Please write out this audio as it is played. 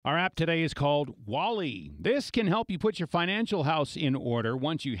Our app today is called Wally. This can help you put your financial house in order.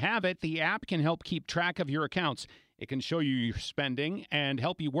 Once you have it, the app can help keep track of your accounts. It can show you your spending and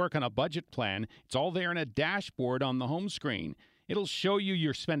help you work on a budget plan. It's all there in a dashboard on the home screen. It'll show you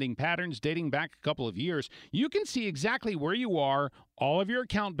your spending patterns dating back a couple of years. You can see exactly where you are, all of your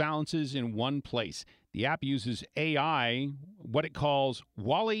account balances in one place. The app uses AI, what it calls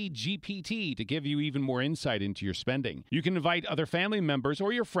WallyGPT, to give you even more insight into your spending. You can invite other family members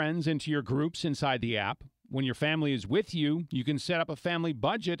or your friends into your groups inside the app. When your family is with you, you can set up a family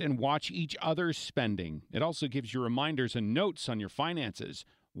budget and watch each other's spending. It also gives you reminders and notes on your finances.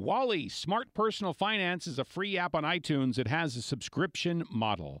 Wally Smart Personal Finance is a free app on iTunes. It has a subscription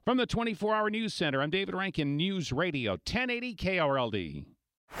model. From the 24-Hour News Center, I'm David Rankin, News Radio 1080 KRLD.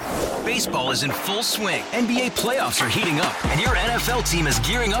 Baseball is in full swing. NBA playoffs are heating up, and your NFL team is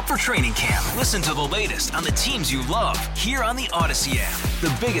gearing up for training camp. Listen to the latest on the teams you love here on the Odyssey app.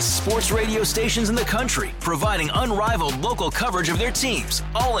 The biggest sports radio stations in the country, providing unrivaled local coverage of their teams,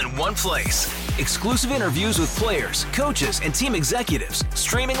 all in one place. Exclusive interviews with players, coaches, and team executives,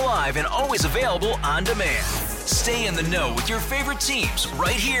 streaming live and always available on demand. Stay in the know with your favorite teams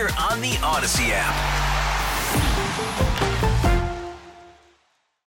right here on the Odyssey app.